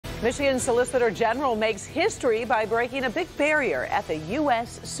Michigan Solicitor General makes history by breaking a big barrier at the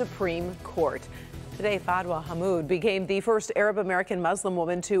U.S. Supreme Court. Today, Fadwa Hammoud became the first Arab American Muslim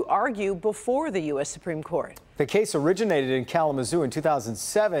woman to argue before the U.S. Supreme Court. The case originated in Kalamazoo in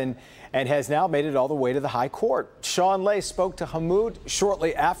 2007 and has now made it all the way to the High Court. Sean Lay spoke to Hammoud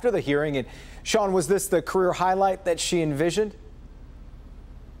shortly after the hearing. And Sean, was this the career highlight that she envisioned?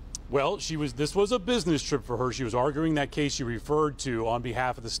 Well, this was a business trip for her. She was arguing that case you referred to on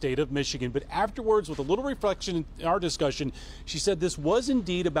behalf of the state of Michigan. But afterwards, with a little reflection in our discussion, she said this was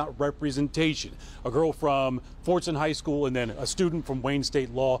indeed about representation. A girl from Fortson High School and then a student from Wayne State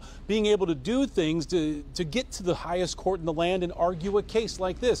Law being able to do things to get to the highest court in the land and argue a case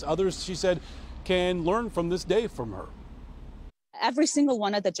like this. Others, she said, can learn from this day from her. Every single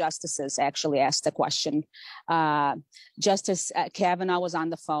one of the justices actually asked the question. Justice Kavanaugh was on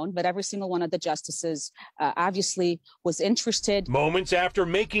the phone, but every single one of the justices obviously was interested. Moments after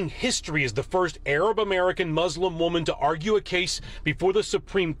making history as the first Arab American Muslim woman to argue a case before the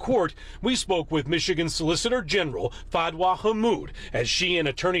Supreme Court, we spoke with Michigan Solicitor General Fadwa Hammoud as she and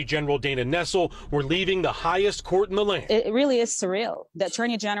Attorney General Dana Nessel were leaving the highest court in the land. It really is surreal. The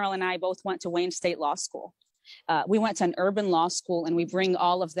Attorney General and I both went to Wayne State Law School. We went to an urban law school, and we bring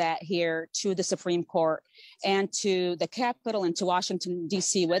all of that here to the Supreme Court and to the Capitol and to Washington,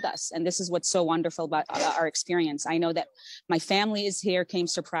 D.C. with us. And this is what's so wonderful about our experience. I know that my family is here, came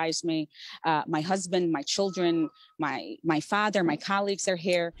surprise me. My husband, my children, my father, my colleagues are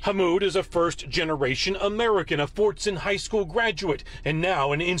here. Hammoud is a first-generation American, a Fortson High School graduate, and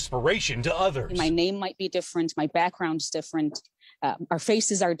now an inspiration to others. My name might be different. My background's different. Our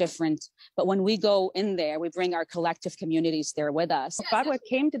faces are different, but when we go in there, we bring our collective communities there with us. Fadwa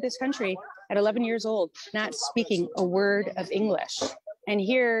came to this country at 11 years old, not speaking a word of English. And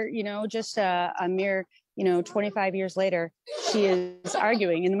here, just a mere, 25 years later, she is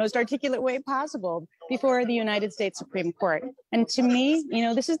arguing in the most articulate way possible before the United States Supreme Court. And to me,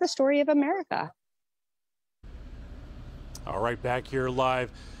 this is the story of America. All right, back here live.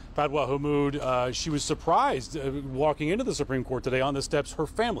 Fadwa Hammoud, she was surprised walking into the Supreme Court today on the steps. Her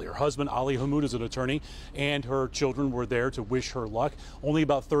family, her husband Ali Hammoud is an attorney, and her children were there to wish her luck. Only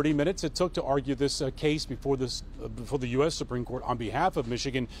about 30 minutes it took to argue this case before the U.S. Supreme Court on behalf of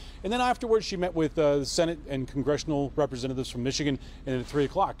Michigan. And then afterwards, she met with the Senate and congressional representatives from Michigan. And at 3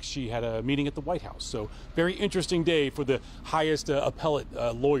 o'clock, she had a meeting at the White House. So very interesting day for the highest appellate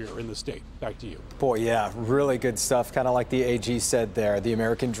lawyer in the state. Back to you. Boy, yeah, really good stuff. Kind of like the AG said there, the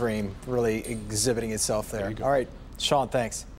American dream really exhibiting itself there. All right, Sean, thanks.